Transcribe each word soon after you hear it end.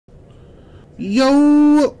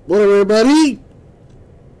Yo, what up, everybody?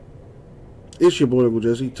 It's your boy, Uncle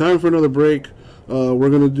Jesse. Time for another break.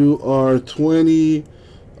 We're going to do our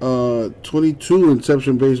 2022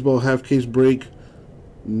 Inception Baseball half case break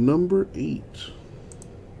number 8.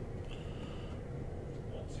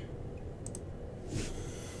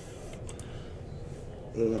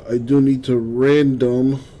 I do need to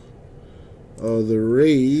random the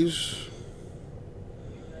Rays.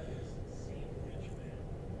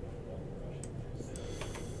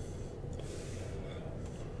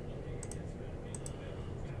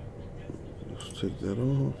 Take that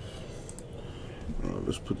off.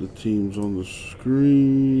 Let's put the teams on the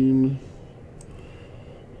screen.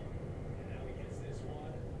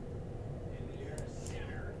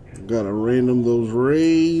 Gotta random those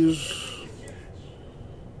Rays.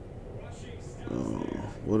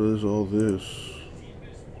 What is all this?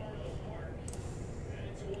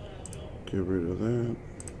 Get rid of that.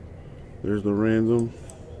 There's the random.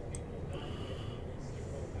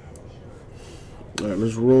 Alright,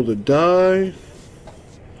 let's roll the die.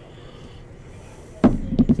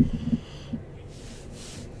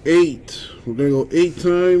 Eight. We're gonna go 8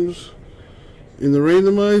 times in the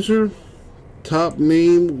randomizer. Top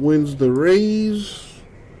name wins the Rays.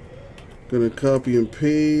 Gonna copy and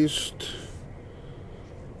paste.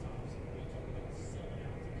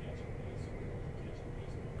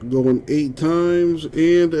 Going 8 times,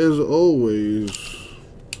 and as always,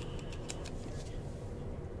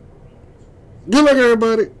 good luck,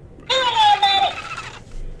 everybody.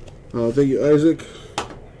 Thank you, Isaac.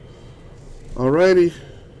 Alrighty.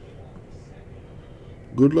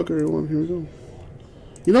 Good luck, everyone. Here we go.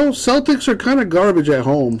 You know, Celtics are kind of garbage at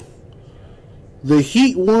home. The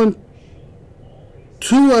Heat won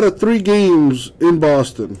 2 out of 3 games in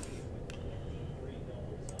Boston.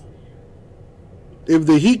 If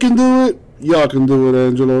the Heat can do it, y'all can do it,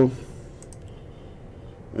 Angelo.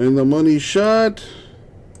 And the money shot,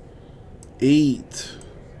 8.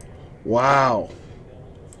 Wow.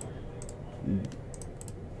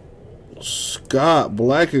 Scott,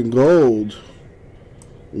 black and gold,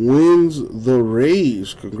 wins the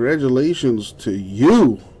Rays. Congratulations to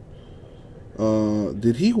you.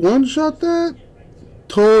 Did he one-shot that?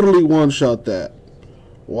 Totally one-shot that.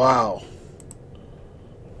 Wow.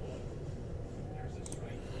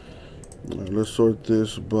 All right, let's sort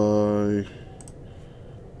this by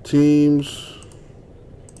teams.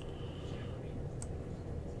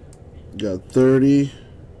 Got 30.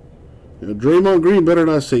 Draymond Green better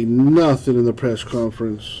not say nothing in the press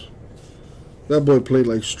conference. That boy played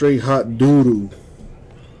like straight hot doo-doo.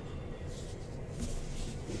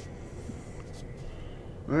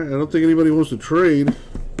 Alright, I don't think anybody wants to trade.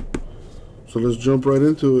 So let's jump right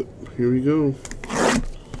into it. Here we go.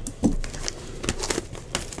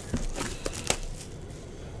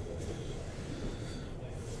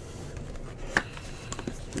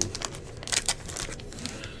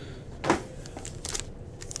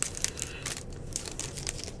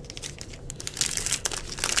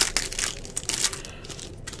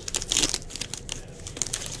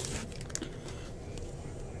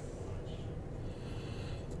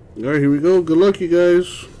 Alright, here we go. Good luck, you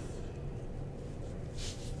guys.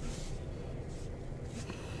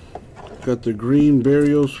 Got the green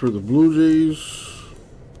Barrios for the Blue Jays.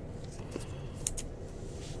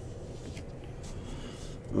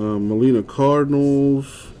 Molina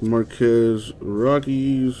Cardinals. Marquez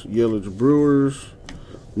Rockies. Yelich Brewers.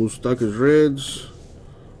 Moustakas Reds.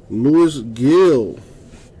 Louis Gill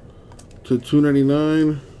to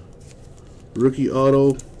 299. Rookie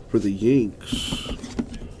auto for the Yanks.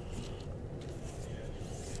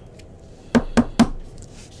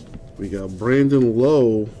 We got Brandon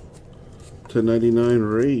Lowe to 99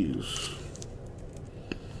 Rays.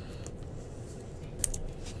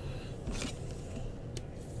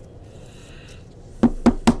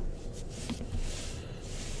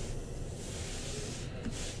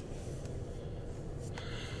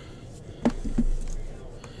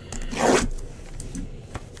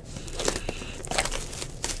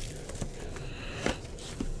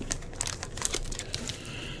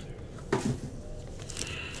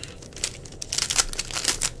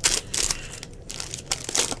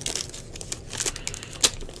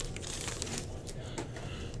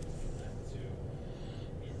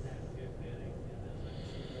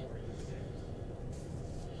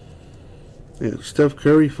 Yeah, Steph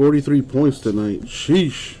Curry, 43 points tonight.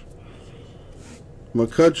 Sheesh.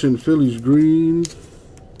 McCutcheon, Phillies green.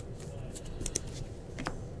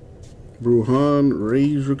 Bruhan,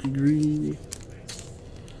 Rays rookie green.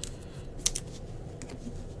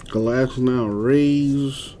 Glass now,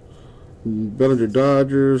 Rays. Bellinger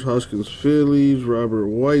Dodgers, Hoskins Phillies, Robert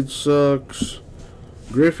White Sox,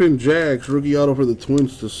 Griffin Jacks, rookie auto for the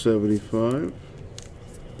Twins to 75.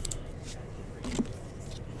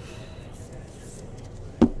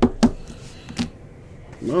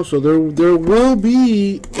 No, so there will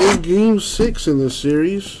be a Game 6 in this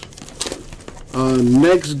series.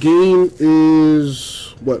 Next game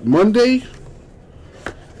is, what, Monday?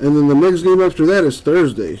 And then the next game after that is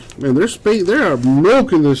Thursday. Man, they are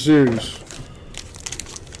milking this series.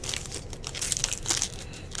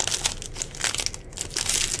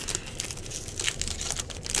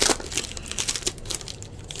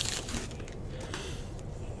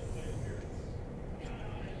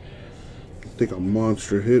 I think a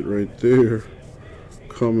monster hit right there.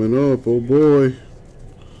 Coming up, oh boy.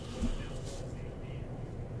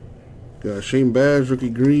 Got Shane Baz, rookie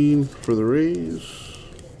green for the Rays.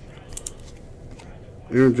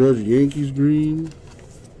 Aaron Judge, Yankees green.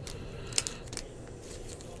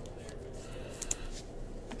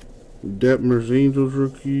 Detmers, Angels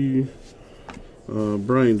rookie.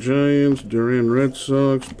 Brian Giants, Duran Red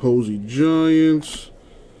Sox, Posey Giants.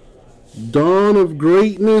 Dawn of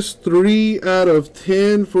Greatness, 3 out of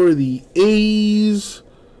 10 for the A's.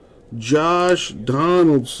 Josh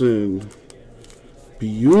Donaldson.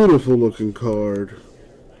 Beautiful looking card.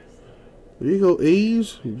 There you go,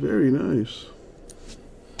 A's. Very nice.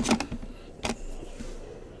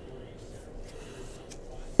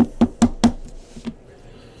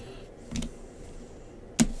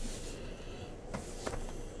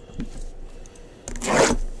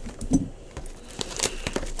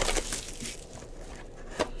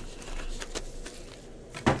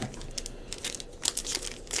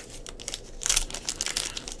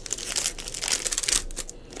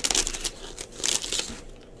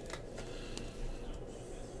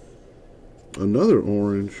 Another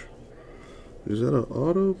orange. Is that an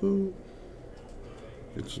auto though?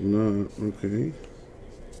 It's not. Okay.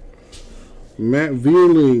 Matt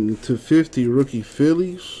Vierling to 50 rookie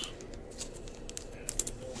Phillies.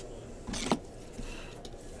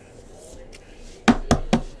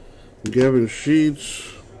 Gavin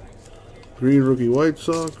Sheets, green rookie White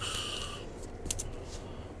Sox.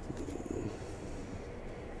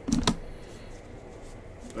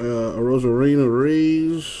 Rosarena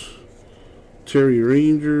Rays. Terry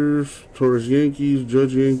Rangers, Torres Yankees,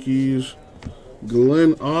 Judge Yankees,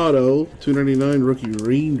 Glenn Otto, 299 rookie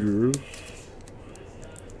Rangers.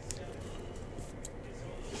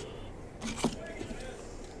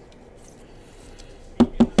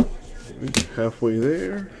 Halfway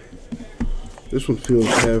there. This one feels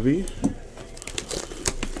heavy.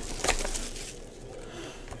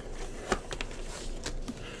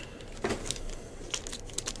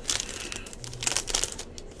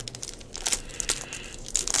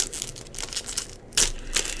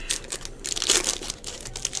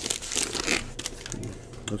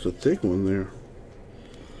 That's a thick one there.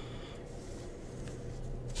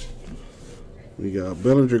 We got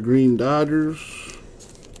Bellinger Green Dodgers.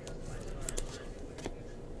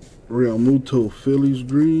 Real Muto Phillies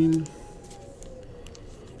Green.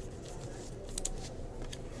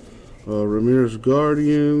 Ramirez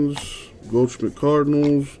Guardians. Goldschmidt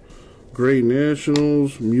Cardinals. Gray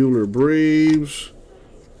Nationals. Mueller Braves.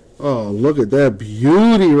 Oh, look at that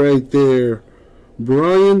beauty right there.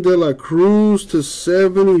 Brian De La Cruz to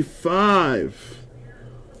 75.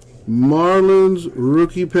 Marlins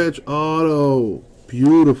rookie patch auto.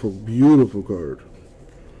 Beautiful, beautiful card.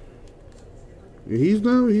 He's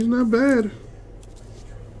not bad.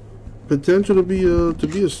 Potential to be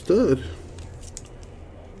a stud.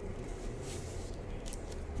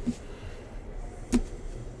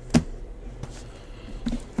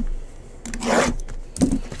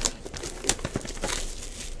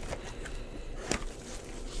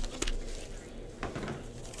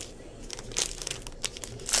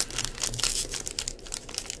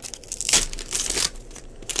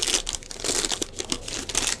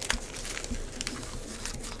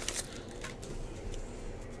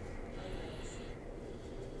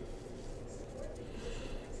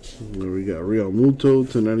 There we got Real Muto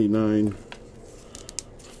to 99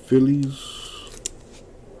 Phillies.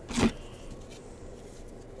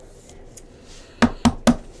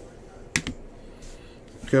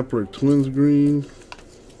 Kepler Twins green.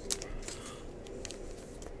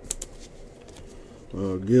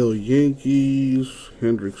 Gale Yankees.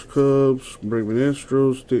 Hendricks Cubs. Bregman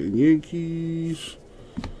Astros. Stanton Yankees.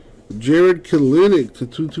 Jared Kelenic to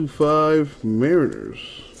 225 Mariners.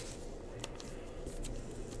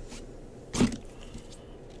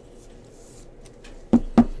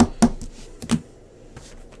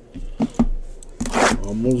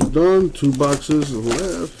 Almost done. 2 boxes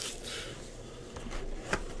left.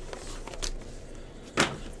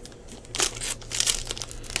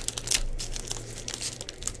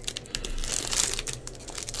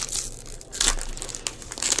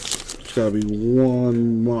 It's gotta be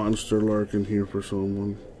one monster lurking here for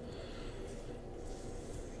someone.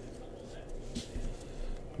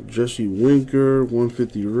 Jesse Winker,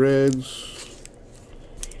 150 Reds.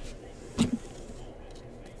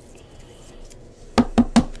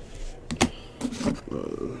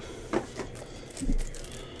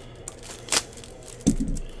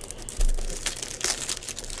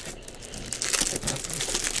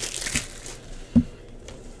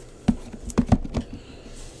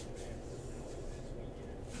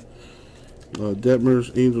 Detmers,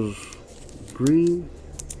 Angels, Green.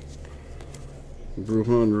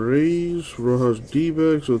 Brujan Rays, Rojas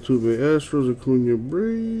D-backs, Altuve Astros, Acuna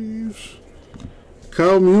Braves.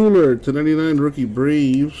 Kyle Mueller, /99 rookie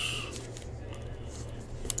Braves.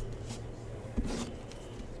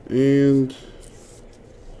 And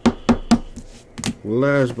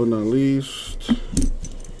last but not least,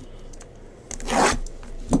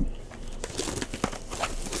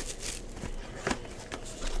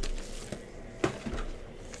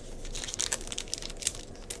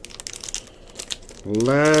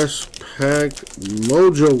 last pack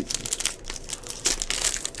mojo.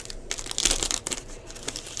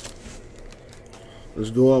 Let's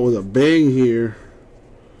go out with a bang here.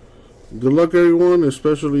 Good luck, everyone,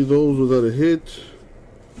 especially those without a hit.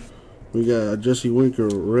 We got Jesse Winker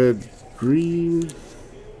red green,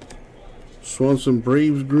 Swanson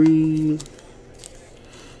Braves green,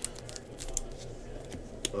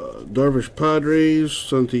 Darvish Padres,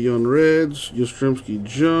 Santillan Reds, Yastrzemski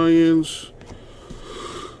Giants.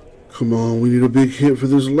 Come on, we need a big hit for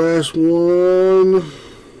this last one.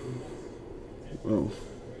 Oh.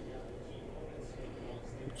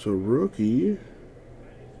 It's a rookie.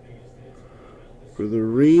 For the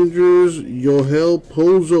Rangers, Yohel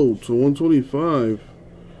Pozo /125.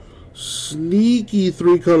 Sneaky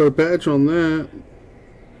 3-color patch on that.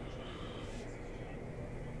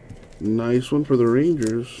 Nice one for the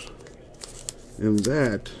Rangers. And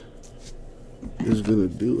that is going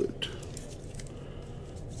to do it.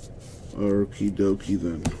 Okie dokie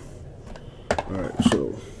then. Alright,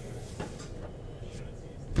 so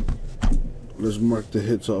let's mark the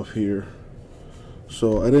hits off here.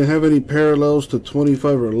 So I didn't have any parallels to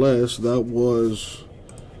 25 or less. That was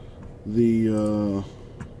the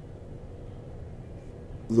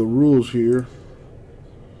rules here.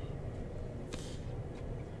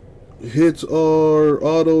 Hits are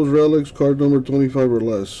autos, relics, card number 25 or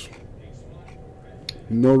less.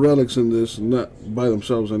 No relics in this, not by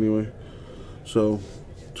themselves anyway. So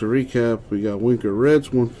to recap, we got Winker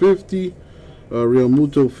Reds 150, Real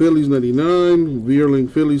Muto Phillies 99, Vierling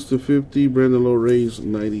Phillies /50, Brandon Lowe Rays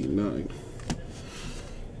 99.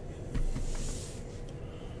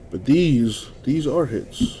 But these are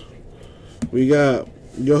hits. We got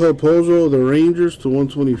Yohel Pozo, the Rangers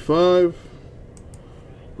 /125.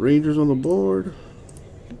 Rangers on the board.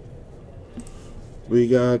 We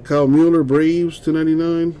got Kyle Mueller Braves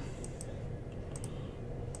 /99.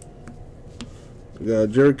 We got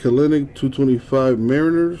Jared Kelenic /225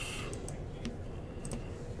 Mariners.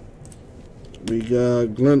 We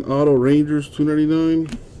got Glenn Otto Rangers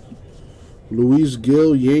 /299. Luis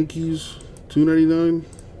Gil Yankees /299.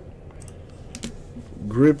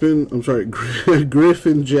 Griffin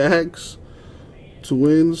Jacks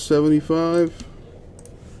Twins 75.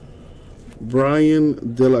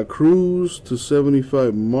 Brian De La Cruz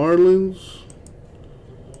 /75 Marlins.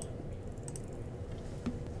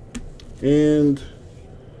 And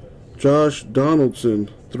Josh Donaldson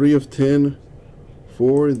 3/10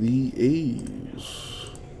 for the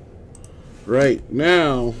A's. Right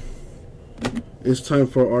now, it's time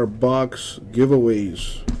for our box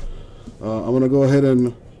giveaways. I'm going to go ahead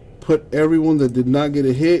and put everyone that did not get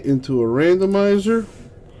a hit into a randomizer.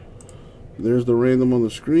 There's the random on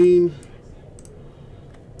the screen.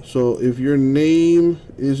 So if your name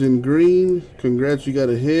is in green, congrats, you got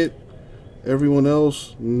a hit. Everyone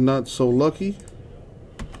else, not so lucky.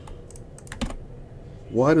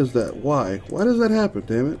 Why does that? Why does that happen,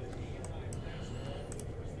 damn it?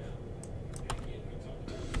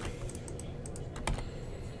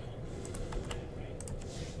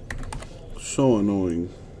 So annoying.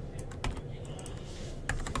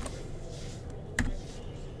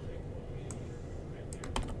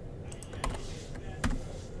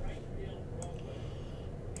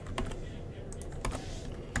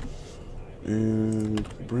 And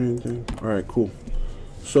Brandon. Alright, cool.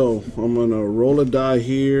 So I'm gonna roll a die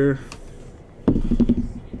here.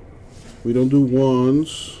 We don't do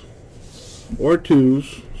ones or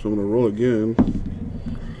twos, so I'm gonna roll again.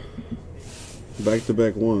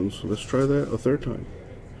 Back-to-back ones. Let's try that a third time.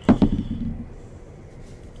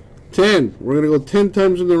 10. We're gonna go 10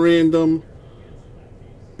 times in the random,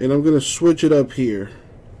 And I'm going to switch it up here.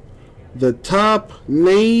 The top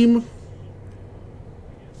name,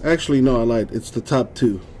 actually no, I lied, it's the top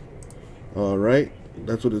 2. Alright,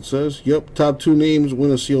 that's what it says. Yep, top 2 names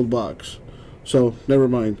win a sealed box. So, never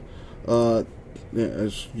mind. Yeah,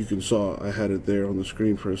 as you can saw, I had it there on the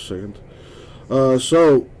screen for a second.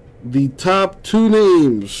 So, the top 2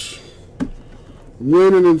 names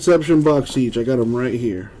win an Inception box each. I got them right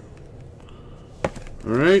here.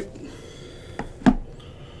 Alright.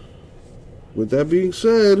 With that being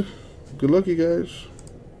said, good luck, you guys.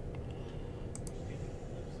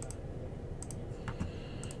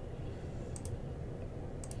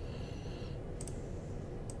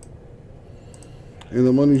 And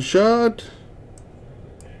the money shot,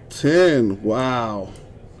 10. Wow.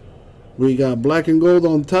 We got black and gold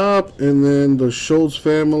on top, and then the Schultz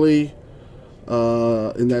family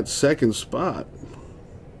in that second spot.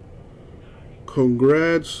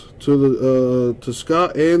 Congrats to the to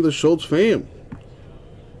Scott and the Schultz fam.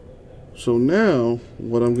 So now,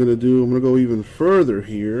 what I'm gonna do, I'm gonna go even further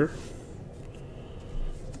here.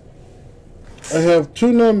 I have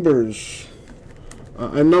 2 numbers.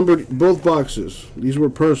 I numbered both boxes. These were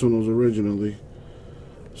personals originally.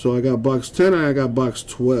 So I got box 10 and I got box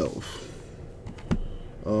 12.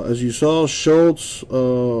 As you saw, Schultz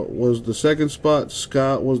was the second spot.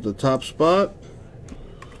 Scott was the top spot.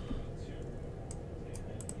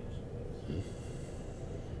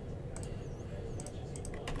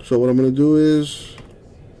 So what I'm going to do is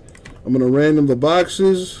I'm going to random the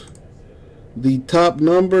boxes. The top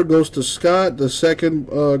number goes to Scott. The second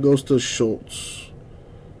goes to Schultz.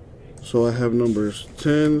 So I have numbers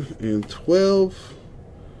 10 and 12.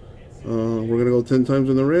 We're going to go 10 times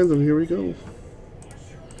in the random. Here we go.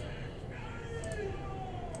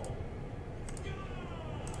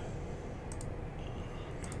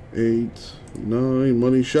 8, 9,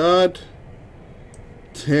 money shot.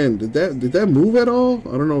 10. Did that move at all?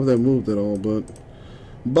 I don't know if that moved at all, but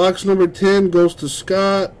box number 10 goes to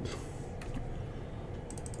Scott.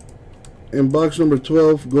 And box number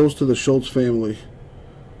 12 goes to the Schultz family.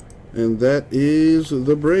 And that is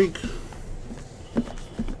the break.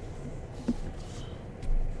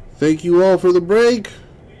 Thank you all for the break.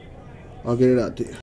 I'll get it out to you.